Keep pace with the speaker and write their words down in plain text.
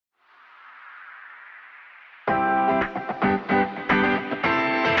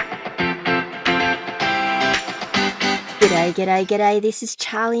G'day. This is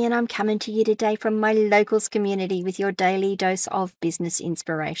Charlie, and I'm coming to you today from my locals community with your daily dose of business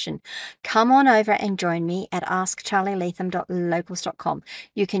inspiration. Come on over and join me at askcharlieleetham.locals.com.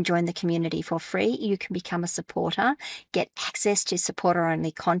 You can join the community for free. You can become a supporter, get access to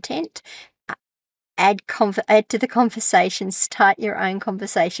supporter-only content, add to the conversations, start your own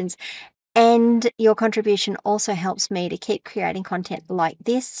conversations. And your contribution also helps me to keep creating content like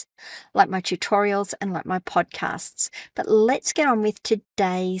this, like my tutorials and like my podcasts. But let's get on with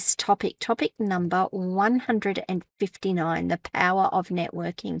today's topic number 159, the power of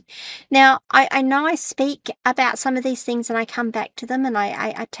networking. Now, I know I speak about some of these things and I come back to them and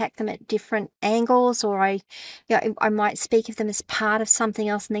I attack them at different angles, or I might speak of them as part of something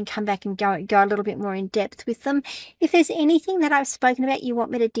else and then come back and go a little bit more in depth with them. If there's anything that I've spoken about you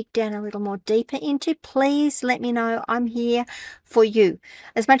want me to dig down a little more deeper into, please let me know. I'm here for you.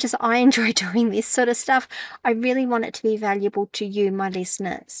 As much as I enjoy doing this sort of stuff, I really want it to be valuable to you, my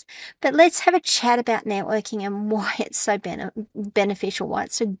listeners. But let's have a chat about networking and why it's so beneficial, why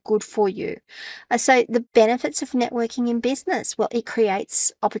it's so good for you. So the benefits of networking in business, well, it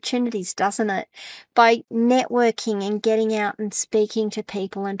creates opportunities, doesn't it? By networking and getting out and speaking to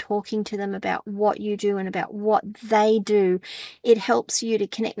people and talking to them about what you do and about what they do, it helps you to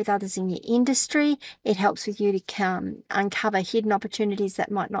connect with others in your industry. It helps with you to uncover hidden opportunities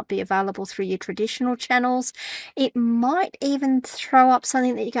that might not be available through your traditional channels. It might even throw up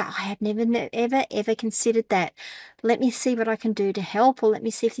something that you go, I had never ever considered that. Let me see what I can do to help, or let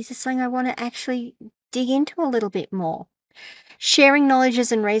me see if this is something I want to actually dig into a little bit more. Sharing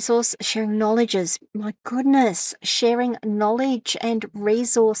knowledges and resources, sharing knowledge and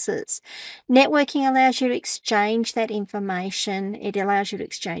resources. Networking allows you to exchange that information. It allows you to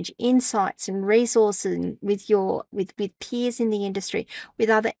exchange insights and resources with peers in the industry,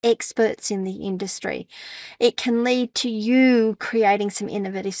 with other experts in the industry. It can lead to you creating some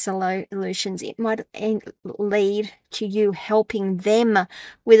innovative solutions. It might lead to you helping them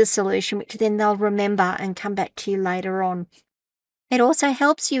with a solution, which then they'll remember and come back to you later on. It also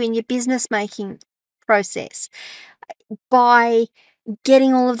helps you in your business making process by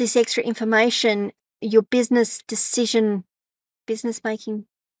getting all of this extra information. Your business decisions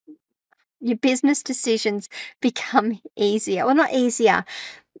become easier. Well, not easier.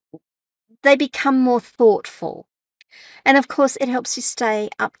 They become more thoughtful. And of course, it helps you stay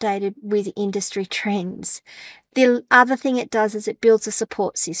updated with industry trends. The other thing it does is it builds a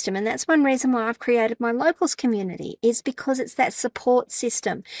support system. And that's one reason why I've created my locals community, is because it's that support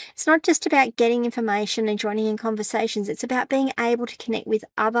system. It's not just about getting information and joining in conversations. It's about being able to connect with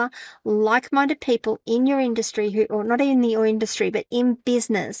other like-minded people in your industry, or not in your industry, but in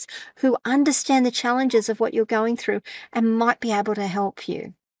business, who understand the challenges of what you're going through and might be able to help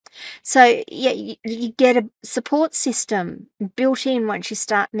you. So yeah, you get a support system built in once you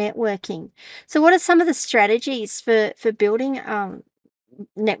start networking. So what are some of the strategies for building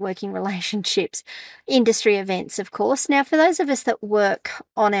networking relationships? Industry events, of course. Now, for those of us that work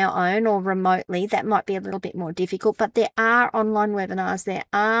on our own or remotely, that might be a little bit more difficult, but there are online webinars, there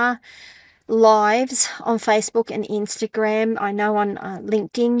are lives on Facebook and Instagram. I know on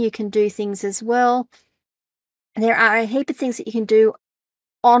LinkedIn you can do things as well. There are a heap of things that you can do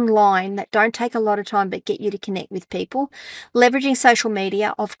online that don't take a lot of time but get you to connect with people. Leveraging social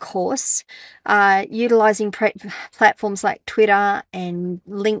media, of course, utilizing platforms like Twitter and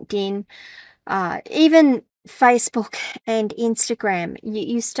LinkedIn, even Facebook and Instagram.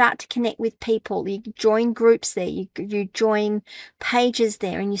 You start to connect with people. You join groups there, you join pages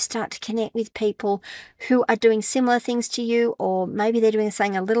there, and you start to connect with people who are doing similar things to you, or maybe they're doing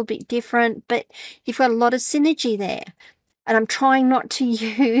something a little bit different, but you've got a lot of synergy there. And I'm trying not to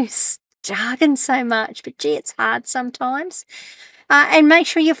use jargon so much, but gee, it's hard sometimes. And make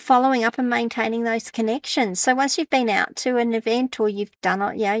sure you're following up and maintaining those connections. So once you've been out to an event, or you've done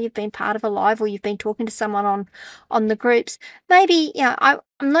it, you've been part of a live, or you've been talking to someone on the groups, maybe, I'm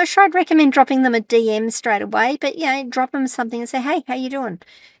not sure I'd recommend dropping them a DM straight away, but drop them something and say, hey, how you doing?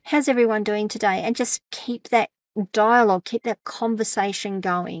 How's everyone doing today? And just keep that dialogue, keep that conversation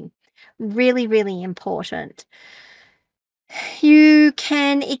going. Really, really important. You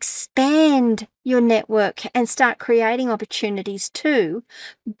can expand your network and start creating opportunities too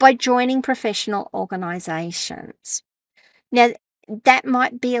by joining professional organizations. Now, that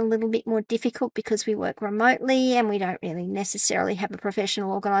might be a little bit more difficult because we work remotely and we don't really necessarily have a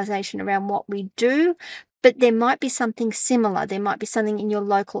professional organization around what we do, but there might be something similar. There might be something in your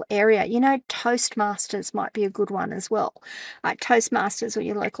local area. Toastmasters might be a good one as well. Toastmasters, or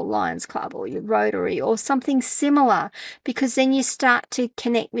your local Lions Club, or your Rotary, or something similar, because then you start to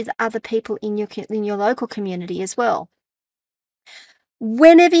connect with other people in your local community as well.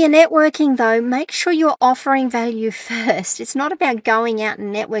 Whenever you're networking, though, make sure you're offering value first. It's not about going out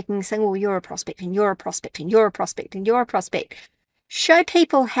and networking and saying, well, you're a prospect and you're a prospect and you're a prospect and you're a prospect. Show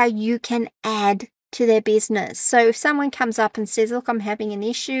people how you can add to their business. So if someone comes up and says, look, I'm having an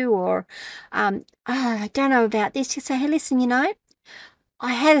issue, or, oh, I don't know about this, you say, hey, listen,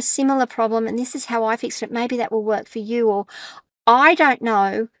 I had a similar problem and this is how I fixed it. Maybe that will work for you. Or I don't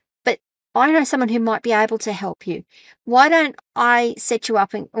know, but I know someone who might be able to help you. Why don't I set you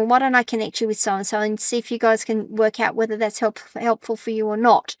up, or why don't I connect you with so and so and see if you guys can work out whether that's helpful for you or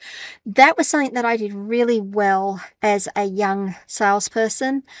not? That was something that I did really well as a young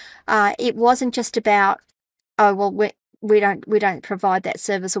salesperson. It wasn't just about, oh well, we don't provide that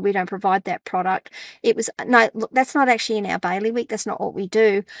service, or we don't provide that product. It was, no, look, that's not actually in our bailiwick. That's not what we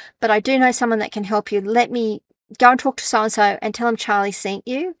do. But I do know someone that can help you. Let me go and talk to so and so and tell them Charly sent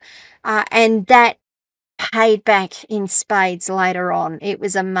you, and that paid back in spades later on. It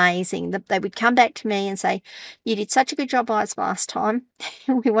was amazing. They would come back to me and say, you did such a good job last time.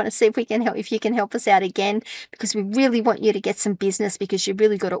 We want to see if you can help us out again, because we really want you to get some business because you're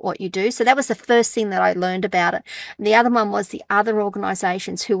really good at what you do. So that was the first thing that I learned about it. And the other one was the other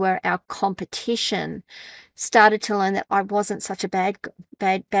organizations who were our competition started to learn that I wasn't such a bad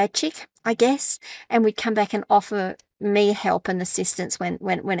chick, I guess, and would come back and offer me help and assistance when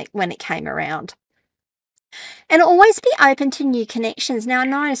it came around. And always be open to new connections. Now, I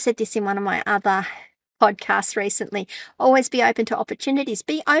know I said this in one of my other podcasts recently. Always be open to opportunities.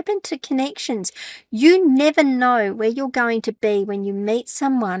 Be open to connections. You never know where you're going to be when you meet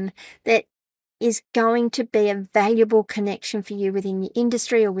someone that is going to be a valuable connection for you within your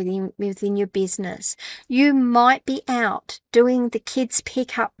industry or within your business. You might be out doing the kids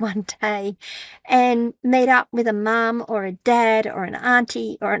pickup one day and meet up with a mum or a dad or an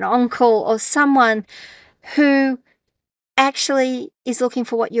auntie or an uncle or someone who actually is looking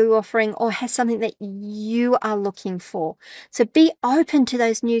for what you're offering or has something that you are looking for. So be open to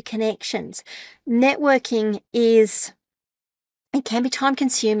those new connections. Networking it can be time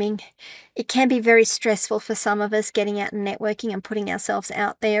consuming. It can be very stressful for some of us, getting out and networking and putting ourselves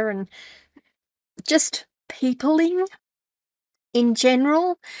out there, and just peopling in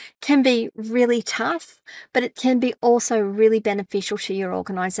general can be really tough, but it can be also really beneficial to your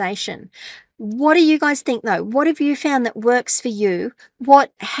organization. What do you guys think, though? What have you found that works for you?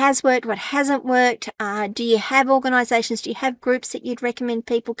 What has worked? What hasn't worked? Do you have organizations? Do you have groups that you'd recommend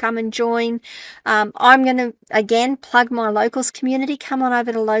people come and join? I'm going to, again, plug my locals community. Come on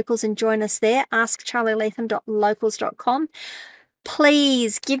over to locals and join us there. askcharlyleetham.locals.com.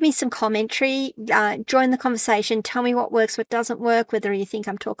 Please give me some commentary, join the conversation, tell me what works, what doesn't work, whether you think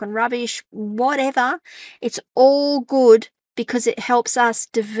I'm talking rubbish, whatever. It's all good because it helps us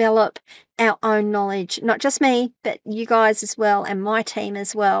develop our own knowledge. Not just me, but you guys as well, and my team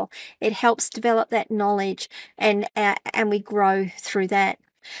as well. It helps develop that knowledge, and we grow through that.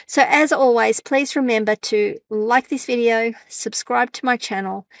 So as always, please remember to like this video, subscribe to my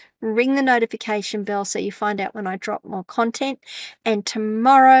channel, ring the notification bell so you find out when I drop more content. And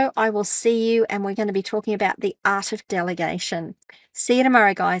tomorrow I will see you, and we're going to be talking about the art of delegation. See you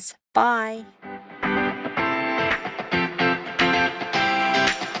tomorrow, guys. Bye.